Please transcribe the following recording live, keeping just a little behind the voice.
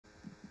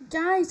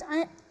Guys,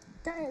 I'm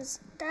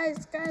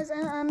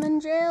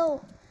in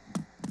jail.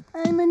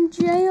 I'm in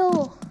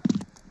jail.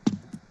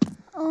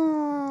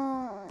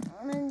 Oh,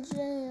 I'm in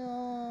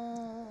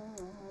jail.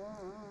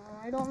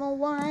 I don't know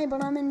why,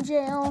 but I'm in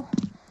jail.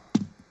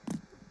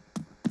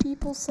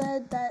 People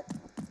said that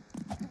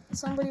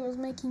somebody was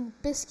making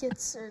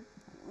biscuits or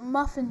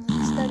muffins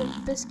instead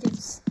of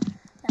biscuits.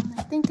 And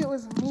I think it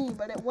was me,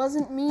 but it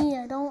wasn't me.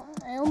 I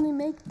only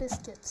make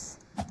biscuits.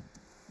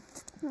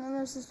 And then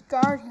there's this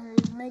guard here.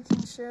 He's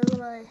making sure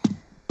that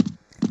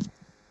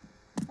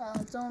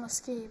I don't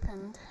escape.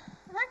 And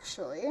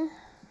actually,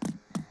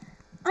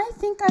 I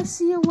think I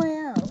see a way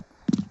out.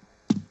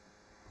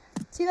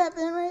 See that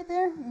vent right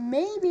there?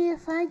 Maybe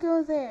if I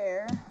go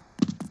there,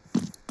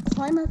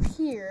 climb up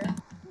here,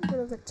 go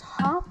to the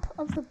top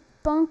of the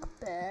bunk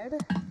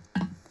bed,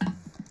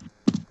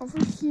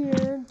 over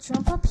here,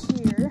 jump up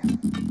here,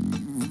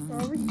 go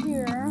over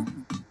here.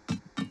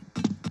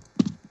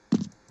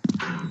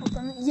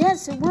 Open.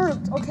 Yes, it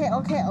worked. Okay.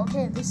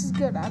 This is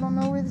good. I don't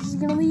know where this is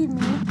gonna lead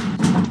me.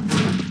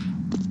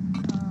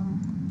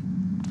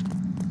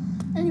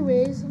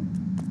 Anyways,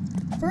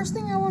 first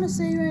thing I want to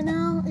say right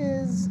now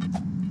is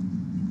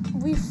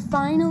we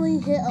finally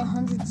hit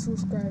 100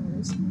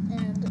 subscribers,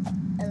 and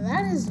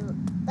that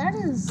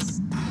is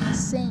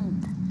insane.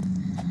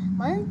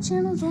 My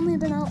channel's only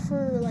been out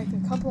for like a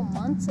couple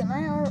months, and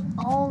I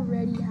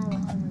already have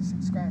 100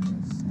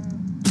 subscribers.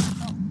 And,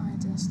 I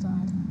just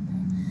died.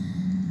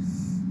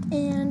 Okay.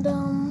 And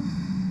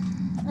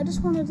I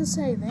just wanted to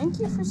say thank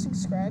you for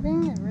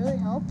subscribing. It really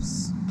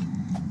helps.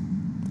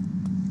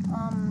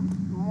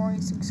 The more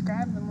you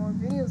subscribe, the more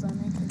videos I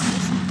make.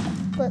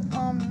 But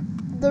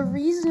the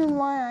reason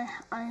why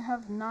I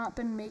have not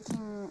been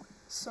making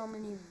so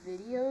many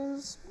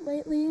videos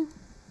lately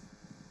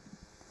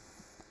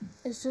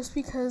is just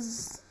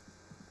because,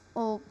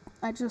 well,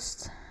 I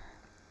just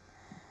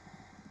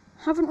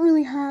haven't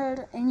really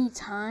had any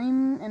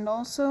time, and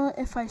also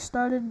if I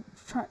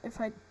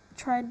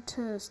tried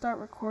to start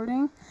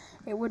recording,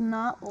 it would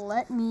not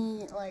let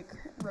me like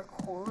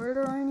record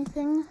or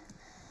anything.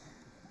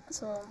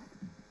 So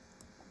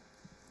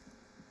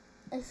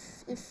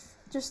if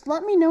just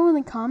let me know in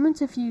the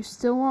comments if you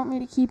still want me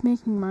to keep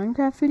making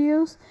Minecraft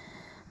videos.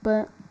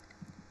 But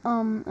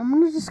I'm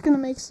just gonna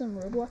make some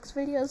Roblox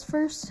videos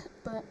first.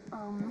 But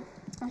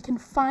I can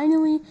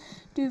finally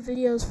do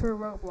videos for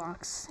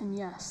Roblox, and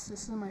yes,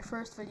 this is my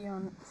first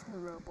video for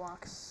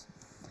Roblox.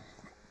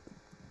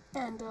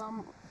 And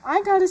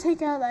I gotta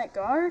take out that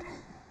guard.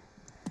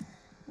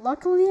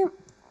 Luckily,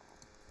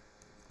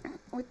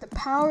 with the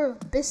power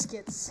of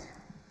biscuits,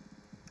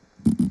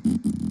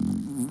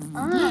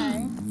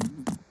 I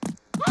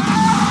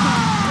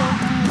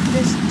can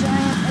this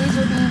giant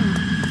laser beam.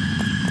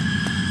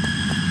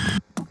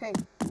 Okay,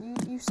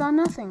 you saw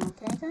nothing,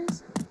 okay,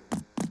 guys?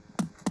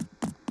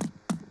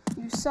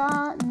 You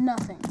saw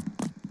nothing.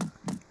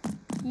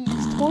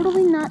 He's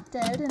totally not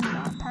dead and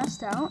not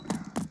passed out.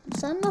 You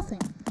saw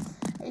nothing.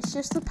 It's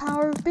just the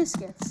power of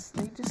biscuits.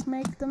 They just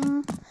make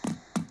them.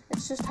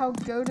 It's just how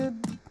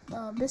goated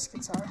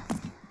biscuits are.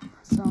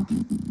 So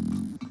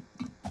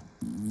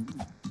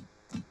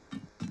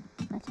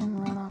I can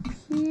run up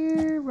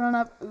here, run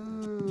up.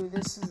 Ooh,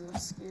 this is a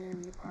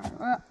scary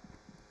part.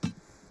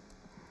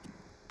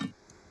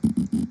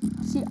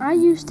 See, I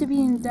used to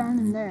be down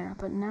in there,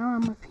 but now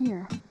I'm up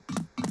here.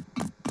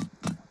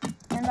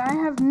 And I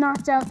have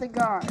knocked out the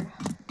guard.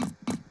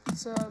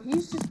 So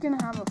he's just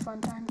gonna have a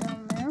fun time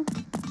down there.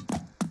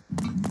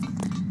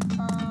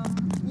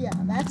 Yeah,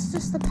 that's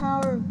just the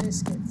power of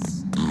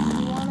biscuits. If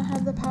you want to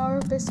have the power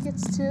of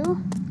biscuits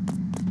too,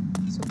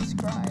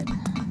 subscribe.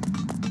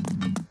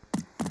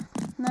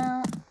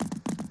 Now,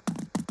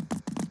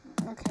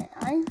 okay,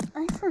 I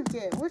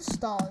forget, which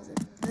stall is it?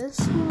 This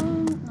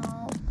one?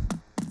 No.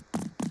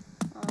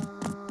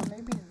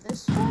 Maybe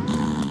this one?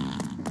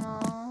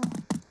 No.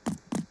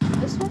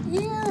 This one?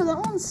 Ew, that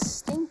one's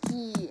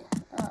stinky.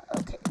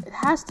 Okay, it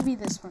has to be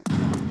this one.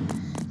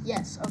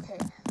 Yes, okay.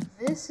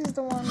 This is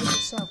the one with the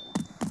shovel.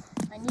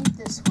 I need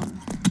this one.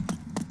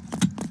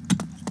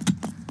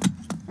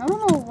 I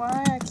don't know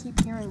why I keep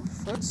hearing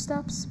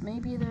footsteps.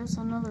 Maybe there's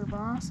another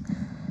boss.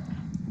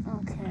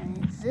 Okay,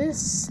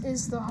 this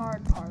is the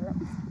hard part.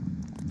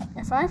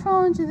 If I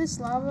fall into this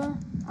lava,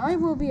 I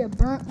will be a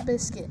burnt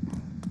biscuit.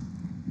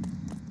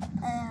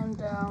 And,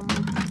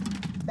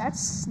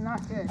 that's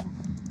not good.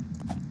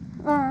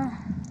 Oh,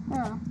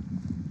 no,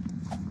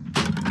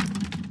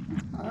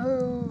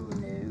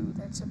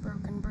 that's a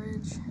broken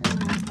bridge.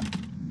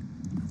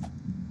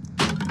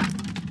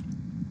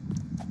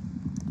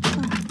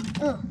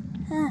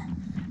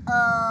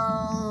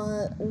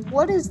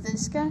 What is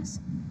this, guys?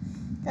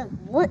 Guys,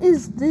 what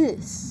is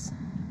this?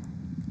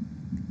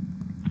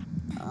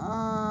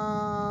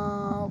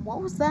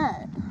 What was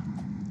that?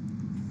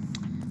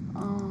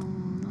 Oh,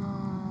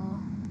 no.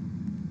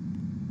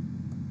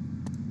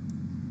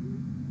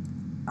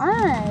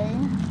 I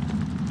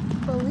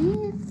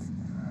believe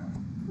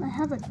I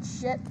have a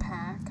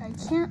jetpack. I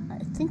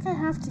think I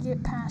have to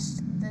get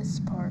past this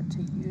part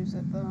to use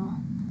it, though.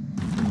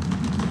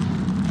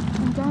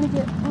 I've got to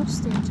get, what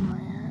stage am I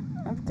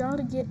at? I've got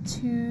to get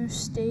to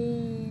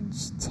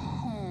stage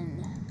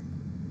 10.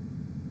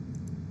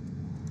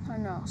 Oh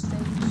no, stage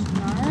 9,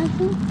 I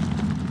think?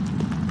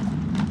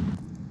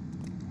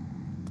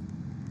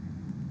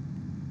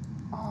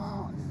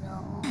 Oh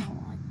no, I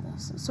don't like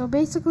this. So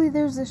basically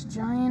there's this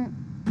giant,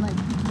 like,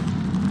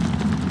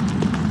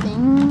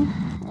 thing,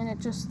 and it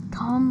just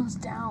comes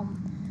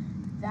down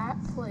that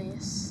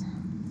place.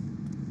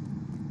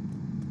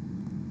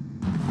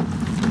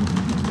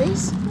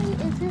 Basically,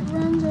 if it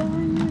runs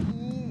over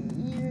you,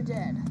 you're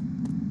dead.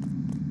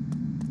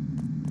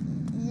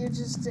 You're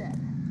just dead.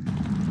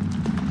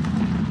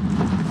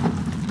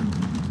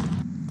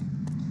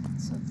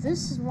 So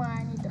this is why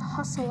I need to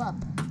hustle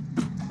up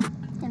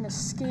and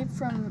escape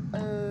from,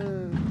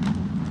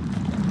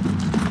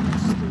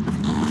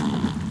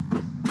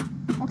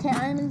 okay,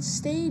 I'm in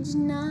stage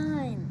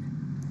 9.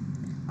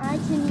 I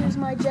can use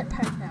my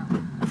jetpack now.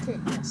 Okay,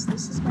 yes,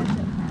 this is my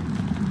jetpack.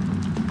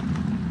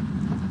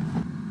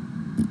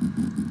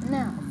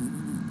 Now,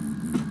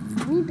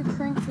 I need to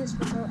crank this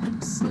without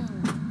him seeing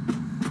me.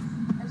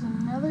 There's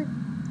another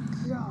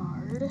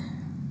guard.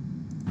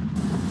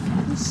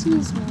 He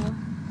sees me.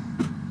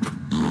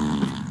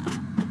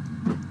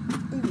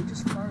 Ew, he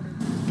just farted.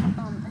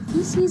 If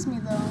he sees me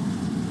though,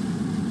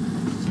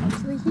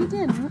 hopefully he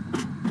didn't,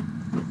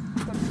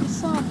 but if he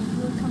saw me,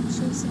 he would come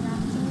chasing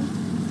after me,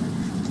 and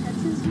if he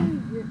catches you,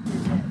 you're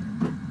dead.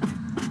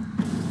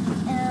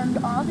 And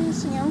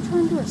obviously I'm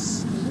trying to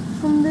escape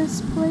from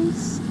this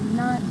place,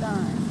 not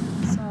die.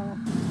 So,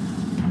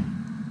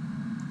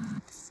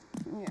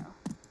 yeah.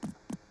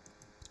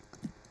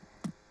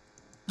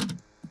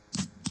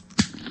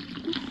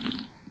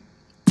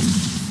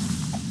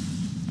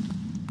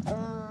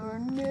 Oh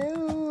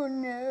no,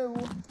 no.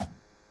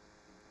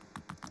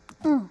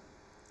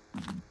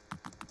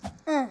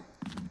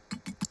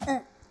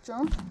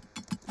 Jump.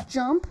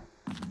 Jump.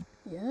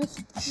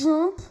 Yes.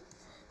 Jump.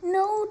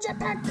 No,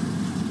 jetpack.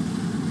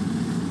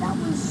 That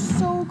was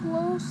so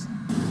close.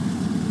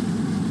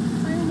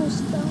 I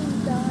almost fell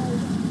and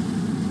died.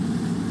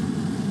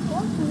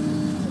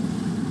 Luckily,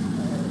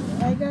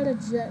 I got a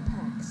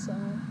jetpack, so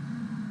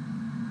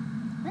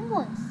I'm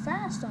going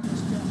fast on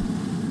this jetpack.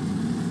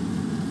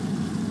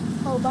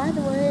 Oh, by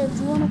the way, if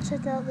you want to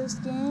check out this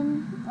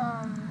game,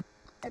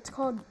 it's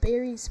called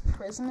Barry's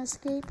Prison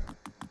Escape.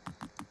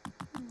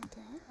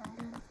 Okay, I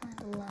gotta find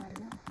a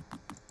ladder.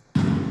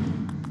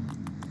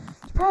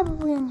 It's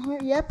probably in here.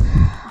 Yep.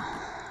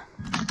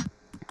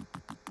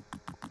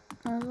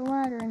 There's a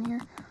ladder in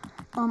here.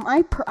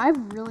 I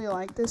really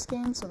like this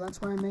game, so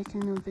that's why I'm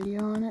making a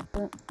video on it,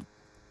 but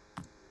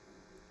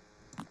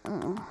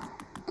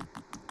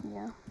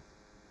yeah.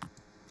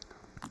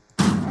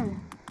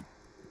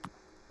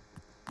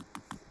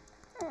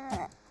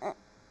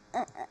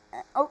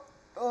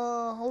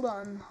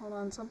 Hold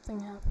on, something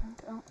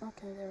happened. Oh,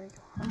 okay, there we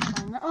go. I'm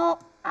fine now. Oh,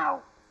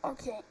 ow,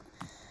 okay.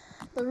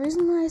 The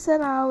reason why I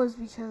said ow is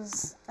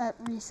because at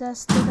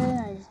recess today,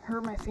 I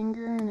hurt my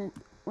finger, and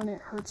when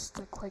it hurts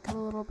to click it a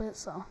little bit,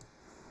 so.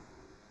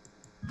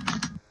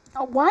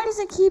 Oh, why does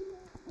it keep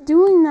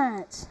doing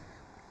that?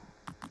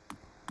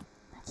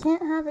 I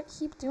can't have it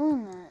keep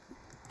doing that.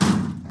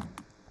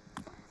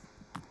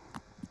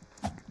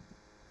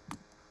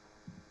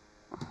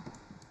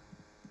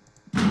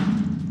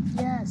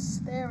 Yes,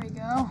 there we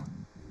go.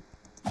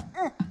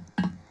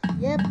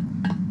 Yep.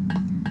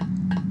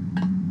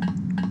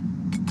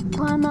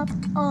 Climb up.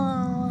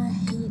 Oh, I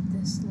hate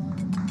this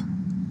level.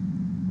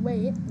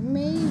 Wait,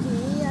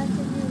 maybe I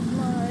can use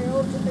my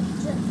ultimate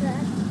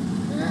jetpack.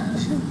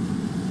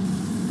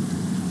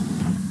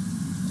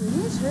 Do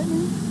these hurt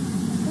me?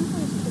 I think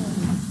these do.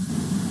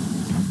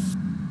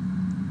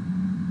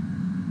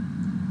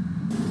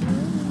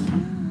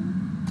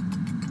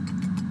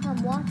 I'm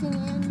walking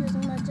and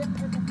using my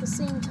jetpack at the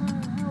same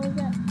time. How is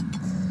that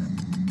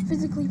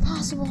physically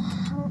possible?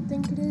 I don't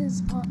think it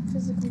is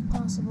physically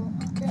possible.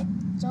 Okay,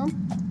 jump,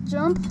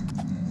 jump.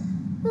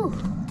 Whew.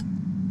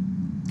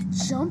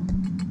 Jump,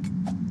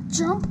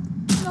 jump.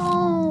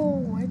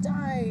 No, I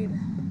died.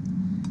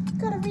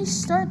 Gotta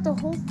restart the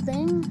whole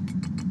thing.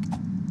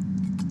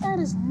 That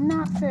is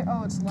not fair.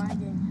 Oh, it's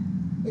lagging.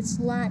 It's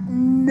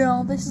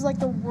No, this is like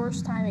the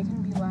worst time it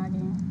can be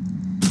lagging.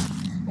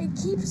 I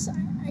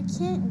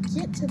can't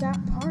get to that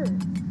part.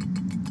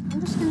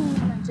 I'm just gonna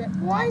use my jet.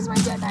 Why is my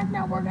jetpack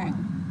not working?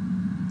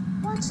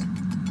 What?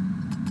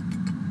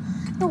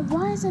 No,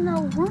 why is it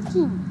not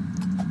working?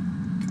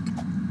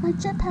 My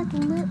jetpack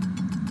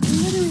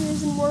literally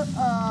isn't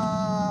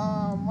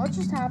what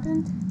just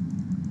happened?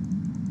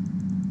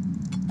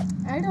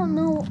 I don't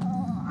know.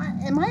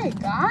 Am I a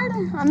god?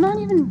 I'm not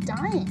even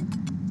dying.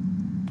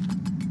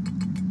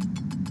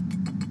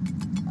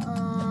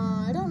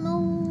 I don't know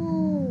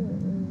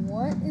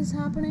what is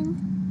happening.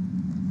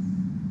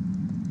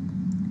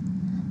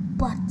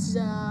 But,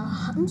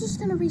 I'm just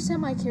gonna reset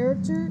my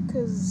character,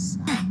 because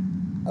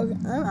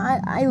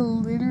I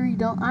literally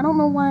I don't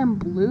know why I'm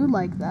blue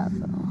like that,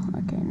 though.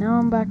 Okay, now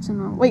I'm back to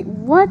normal. Wait,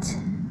 what?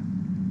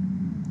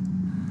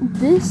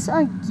 This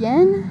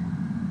again?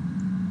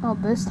 Oh,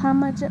 this time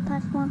my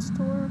jetpack wants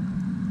to work.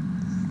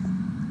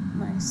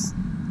 Nice.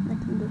 I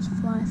can just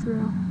fly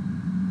through.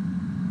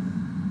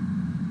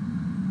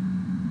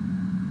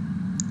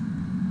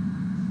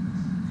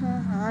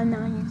 Haha,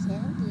 now you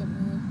can't get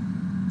me.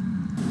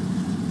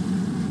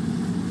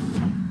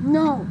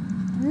 No!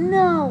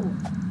 No!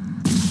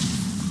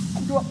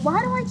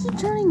 Why do I keep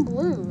turning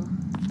blue?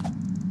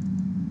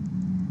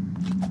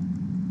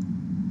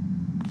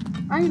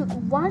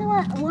 Why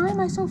am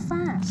I so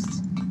fast?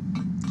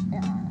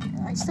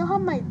 I still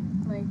have my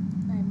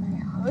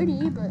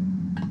hoodie, but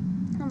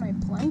not my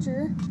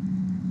plunger.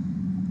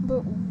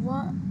 But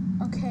what?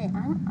 Okay,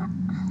 I'm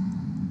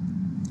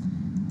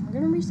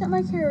gonna reset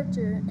my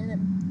character, and it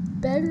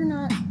better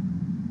not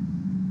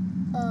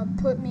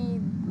put me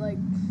like.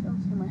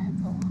 Okay, my head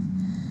fell off.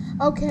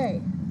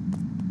 Okay,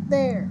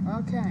 there.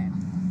 Okay.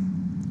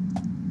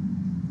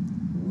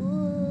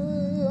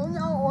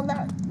 No,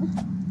 that.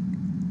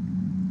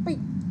 Wait,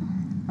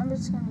 I'm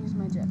just gonna use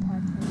my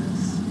jetpack for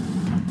this.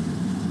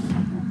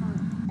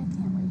 I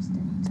can't waste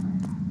any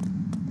time.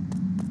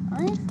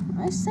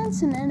 I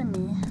sense an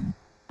enemy.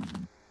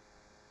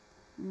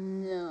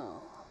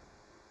 No.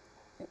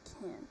 It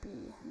can't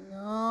be.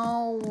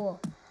 No.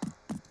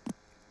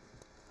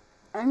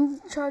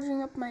 I'm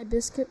charging up my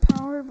biscuit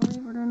power,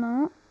 believe it or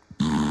not.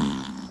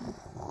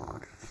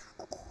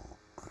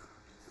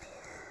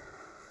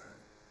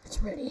 It's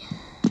ready.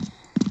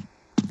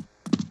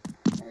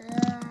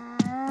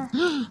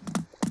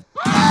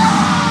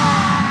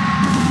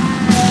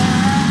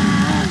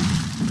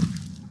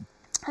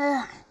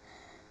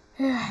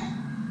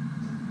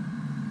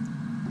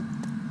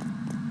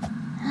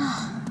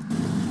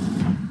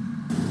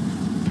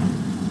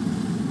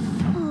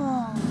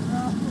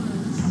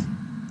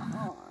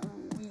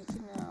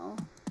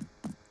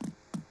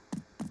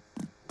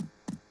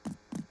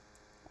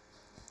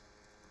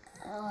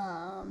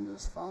 I'm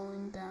just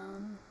falling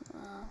down.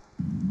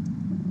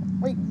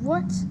 Wait,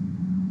 what?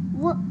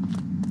 What?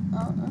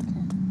 Oh,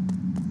 okay.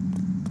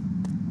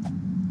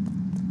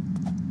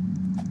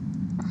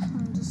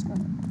 I'm just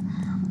gonna.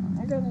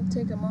 I gotta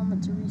take a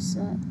moment to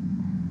reset.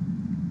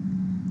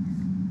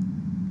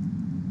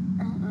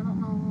 I don't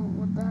know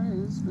what that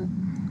is, but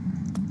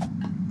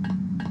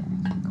okay,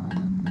 I can climb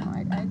up now.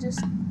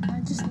 I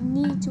just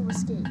need to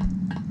escape.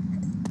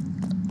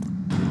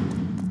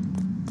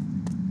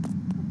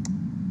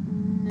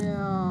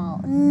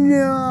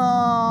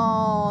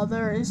 No,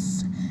 there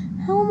is.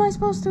 How am I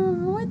supposed to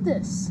avoid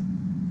this?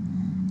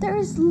 There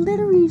is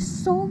literally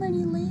so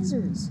many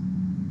lasers.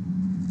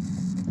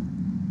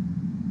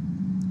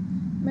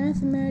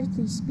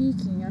 Mathematically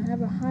speaking, I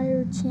have a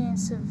higher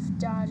chance of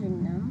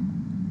dodging them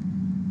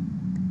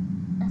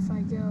if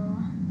I go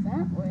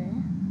that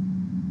way.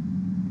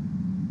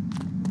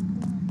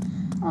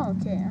 Oh,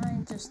 okay,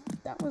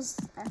 that was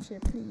actually a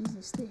pretty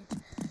easy stage.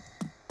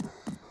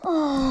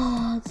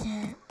 Oh,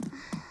 okay.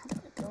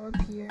 Go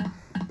up here.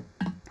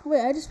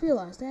 Wait, I just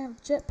realized I have a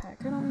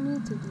jetpack. I don't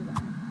need to do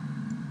that.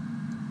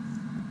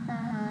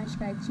 Haha,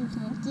 Spikes, you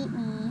can't get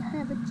me. I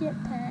have a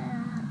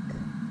jetpack.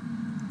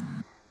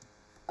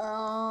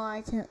 Oh,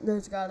 I can't.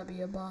 There's gotta be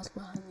a boss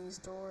behind these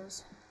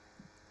doors.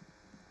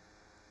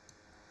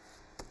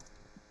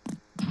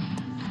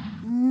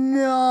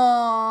 No!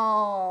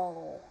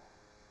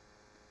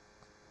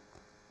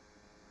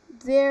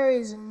 There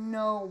is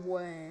no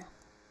way.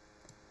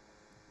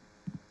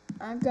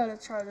 I've got to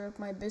charge up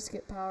my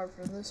biscuit power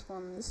for this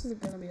one. This is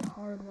going to be a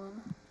hard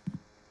one.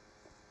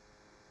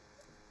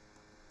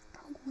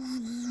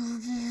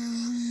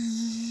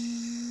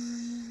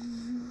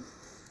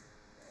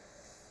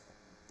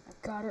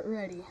 I've got it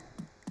ready.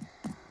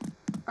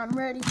 I'm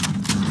ready.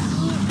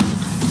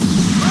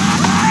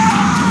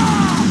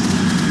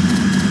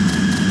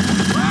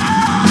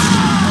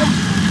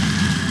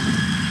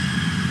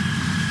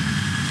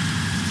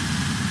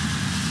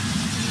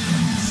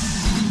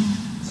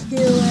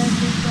 Kill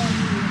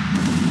everybody.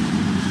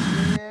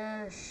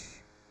 Yes.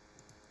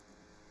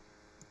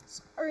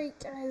 Sorry,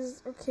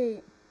 guys.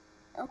 Okay,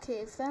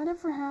 if that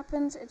ever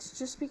happens, it's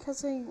just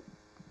because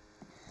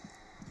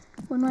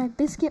when my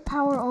biscuit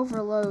power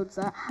overloads,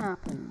 that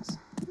happens.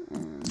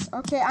 And,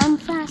 okay, I'm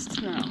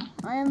fast now.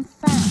 I am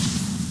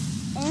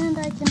fast. And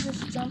I can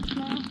just jump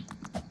now.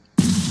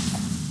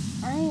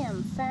 I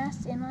am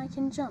fast and I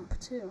can jump,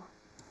 too.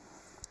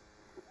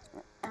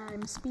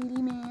 I'm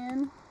Speedy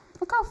Man.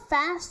 Look how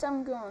fast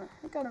I'm going.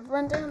 I gotta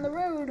run down the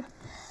road.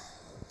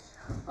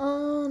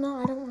 Oh, no,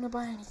 I don't want to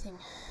buy anything.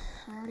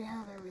 I already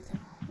have everything.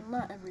 Well,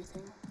 not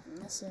everything. I'm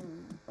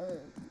missing a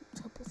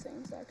couple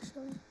things,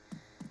 actually.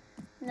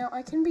 Now,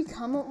 I can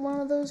become one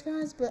of those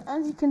guys, but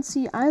as you can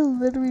see, I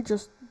literally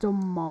just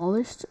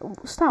demolished.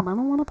 Stop, I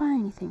don't want to buy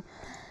anything.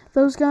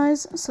 Those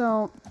guys,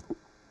 so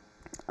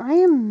I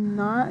am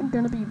not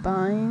going to be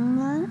buying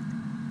that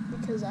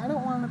because I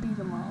don't want to be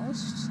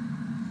demolished.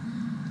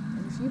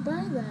 And if you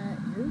buy that,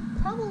 you're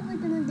probably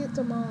going to get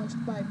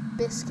demolished by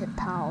biscuit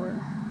power.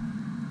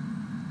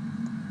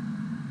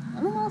 I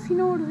don't know if you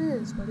know what it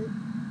is, but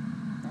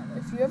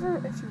if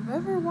you've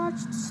ever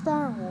watched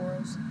Star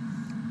Wars,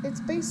 it's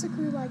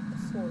basically like the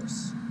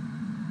Force.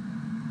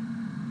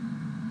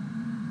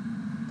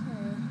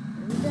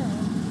 we go.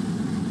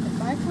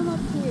 If I come up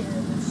here,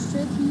 there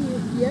should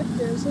be, yep,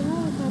 there's a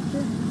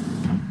helicopter.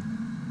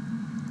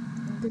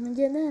 I'm gonna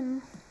get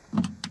in.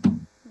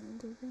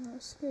 And we're gonna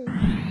escape.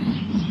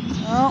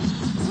 Oh,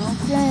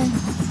 okay.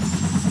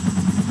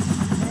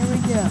 There we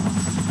go.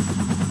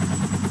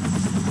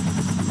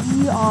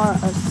 We are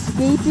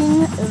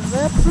escaping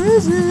the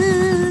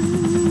prison.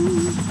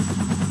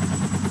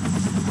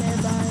 Okay,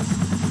 bye.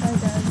 Bye,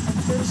 guys.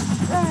 Make sure to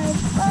subscribe.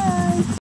 Bye.